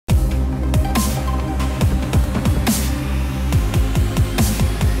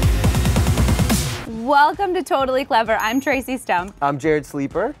Welcome to Totally Clever. I'm Traci Stumpf. I'm Jarrett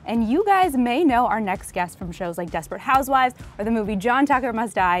Sleeper. And you guys may know our next guest from shows like Desperate Housewives or the movie John Tucker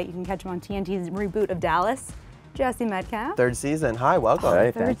Must Die. You can catch him on TNT's reboot of Dallas. Jesse Metcalfe. Third season. Hi, welcome.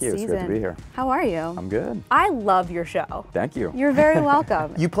 Hey, thank you. It's good to be here. How are you? I'm good. I love your show. Thank you. You're very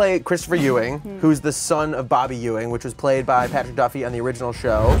welcome. You play Christopher Ewing, who's the son of Bobby Ewing, which was played by Patrick Duffy on the original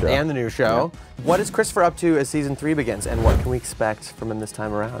show and the new show. Yeah. What is Christopher up to as season 3 begins, and what can we expect from him this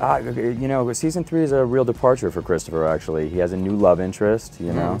time around? You know, season 3 is a real departure for Christopher, actually. He has a new love interest,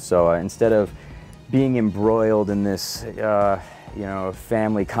 you know, so instead of being embroiled in this, you know,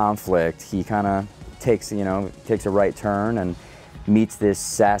 family conflict, he kind of takes a right turn and meets this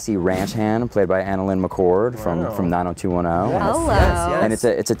sassy ranch hand played by Annalyn McCord from 90210. Yes, Hello. yes. And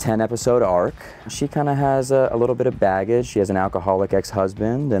it's a 10-episode arc. She kind of has a little bit of baggage. She has an alcoholic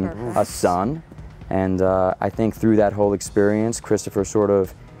ex-husband and a son. And I think through that whole experience, Christopher sort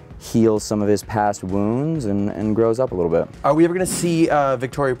of heals some of his past wounds and grows up a little bit. Are we ever going to see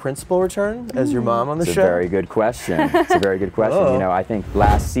Victoria Principal return as your mom on the show? It's a very good question. It's a very good question. You know, I think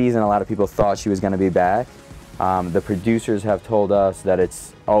last season a lot of people thought she was going to be back. The producers have told us that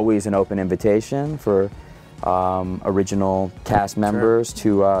it's always an open invitation for original cast members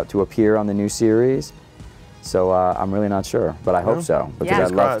to appear on the new series. So I'm really not sure, but I hope so,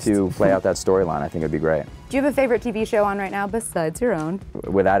 because I'd love to play out that storyline. I think it'd be great. Do you have a favorite TV show on right now besides your own?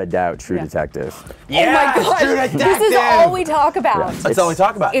 Without a doubt, True Detective. Yeah, oh my God, True Detective. This is all we talk about. Yeah. That's all we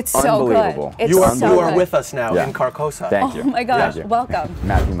talk about. It's so unbelievable. good. It's you are, so you are good. with us now in Carcosa. Thank you. Oh my gosh, Thank you. welcome.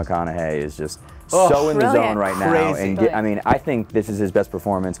 Matthew McConaughey is just so in the zone right now. Crazy. And I mean, I think this is his best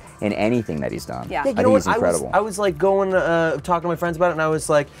performance in anything that he's done. Yeah. Yeah, I think he's incredible. I was like going, talking to my friends about it, and I was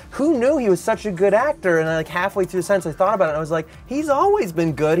like, who knew he was such a good actor? And like halfway through the sentence, I thought about it, and I was like, he's always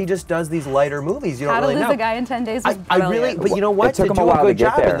been good. He just does these lighter movies. You don't How really to Lose know. a Guy in 10 Days was I brilliant. really, but you know what? It took him do a while to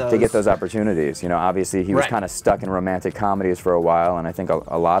get job in there, those. to get those opportunities. You know, obviously he was kind of stuck in romantic comedies for a while, and I think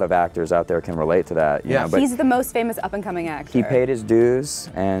a lot of actors out there can relate to that. You know, but he's the most famous up-and-coming actor. he paid his dues,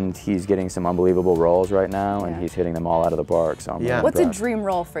 and he's getting some unbelievable roles right now, and he's hitting them all out of the park. So I'm really What's a impressed. dream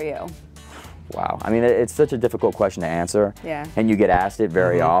role for you? Wow. I mean, it's such a difficult question to answer. Yeah. And you get asked it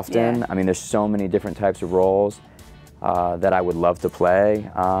very often. Yeah. I mean, there's so many different types of roles that I would love to play.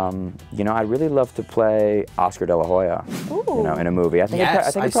 You know, I'd really love to play Oscar De La Hoya. Ooh. You know, in a movie. I think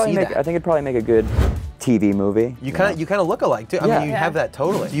Yes, I think it'd probably make a good TV movie. You kind of look alike too. I mean, you have that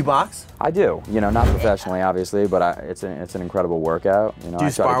totally. Do you box? I do. You know, not professionally, obviously, but it's an incredible workout. You know, Do you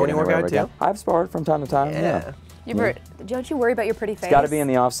I try to spar get when in you there work wherever out I can. I've sparred from time to time. Yeah. Don't you worry about your pretty face? It's got to be in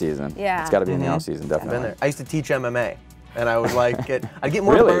the off season. Yeah. It's got to be in the off season, definitely. Been there. I used to teach MMA, and I would like I'd get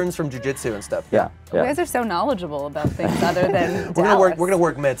more burns from jiu-jitsu and stuff. Yeah. You guys are so knowledgeable about things other than We're gonna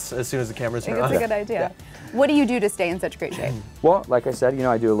work mitts as soon as the cameras I are think on. it's a good idea. What do you do to stay in such great shape? Well, like I said, you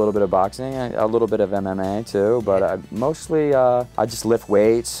know, I do a little bit of boxing, a little bit of MMA too, but mostly I just lift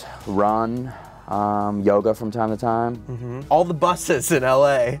weights, run, yoga from time to time. All the buses in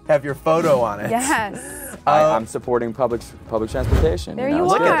LA have your photo on it. Yes. I'm supporting public transportation. There you know, you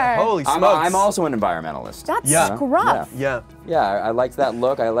Look are. at it. Holy smokes. I'm also an environmentalist. That's Yeah. scruff. Yeah. Yeah, I liked that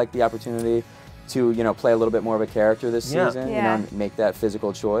look. I liked the opportunity to, you know, play a little bit more of a character this season. You know, and make that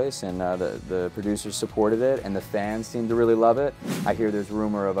physical choice, and the producers supported it, and the fans seem to really love it. I hear there's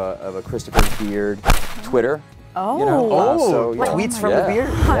rumor of a Christopher Beard Twitter. Oh. You know, so, you know, tweets from the beard.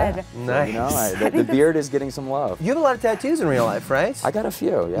 God. Nice. You know, the beard is getting some love. You have a lot of tattoos in real life, right? I got a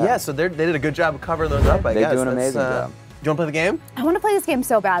few, yeah. Yeah, so they did a good job of covering those up, I guess. They do an amazing job. Do you want to play the game? I want to play this game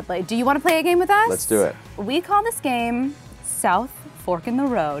so badly. Do you want to play a game with us? Let's do it. We call this game South Fork in the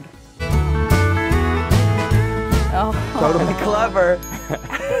Road. Oh. Totally clever.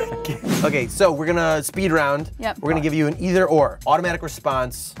 Okay, so we're gonna speed round. Yep. We're gonna give you an either or. Automatic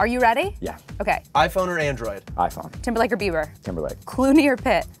response. Are you ready? Yeah. Okay. iPhone or Android? iPhone. Timberlake or Bieber? Timberlake. Clooney or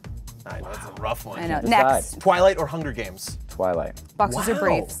Pitt? I know, that's a rough one. I know. Decide. Next. Twilight or Hunger Games? Twilight. Boxers or Wow.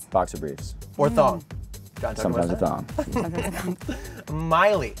 briefs? Boxer briefs. Or thong? John Tucker Sometimes Must a thong. Die?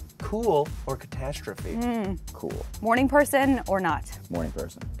 Miley, cool or catastrophe? Cool. Morning person or not? Morning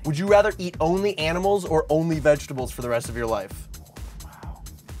person. Would you rather eat only animals or only vegetables for the rest of your life? Wow.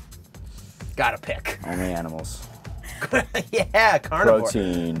 Gotta pick. Only animals. Yeah, carnivore.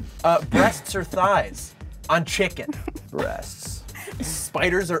 Protein. Breasts or thighs? On chicken. Breasts.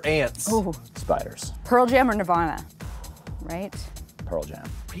 Spiders or ants? Ooh. Spiders. Pearl Jam or Nirvana? Right? Pearl Jam.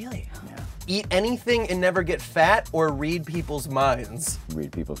 Really? Yeah. Eat anything and never get fat or read people's minds?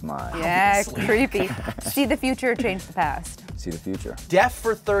 Read people's minds. Yeah, creepy. See the future, change the past. See the future. Deaf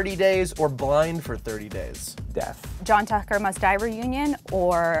for 30 days or blind for 30 days? Death. John Tucker Must Die reunion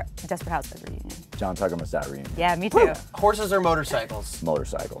or Desperate Housewives reunion? John Tucker Must Die reunion. Yeah, me too. Horses or motorcycles?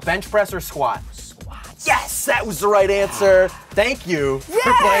 Motorcycles. Bench press or squat? Squat. Yes, that was the right answer. Thank you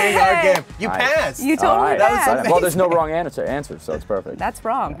for playing our game. You passed. You totally passed. passed. Well, there's no wrong answer, so it's perfect. That's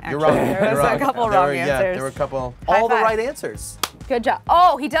wrong, actually. You're wrong. There was a couple wrong answers. Yeah, there were a couple. High All the five. right answers. Good job.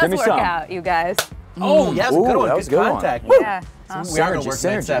 Oh, he does Give me work some. out, you guys. Oh, yeah, that was a good one. that was Good a good one. contact. Yeah. We are going to work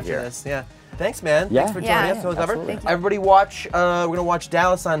Synergy nights after here. this. Yeah. Thanks, man. Yeah. Thanks for joining Yeah, us. So clever. absolutely. Everybody watch, we're going to watch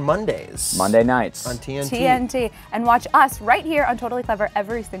Dallas on Mondays. Monday nights. On TNT. TNT. And watch us right here on Totally Clever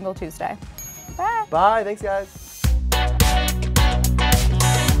every single Tuesday. Bye. Bye. Thanks, guys.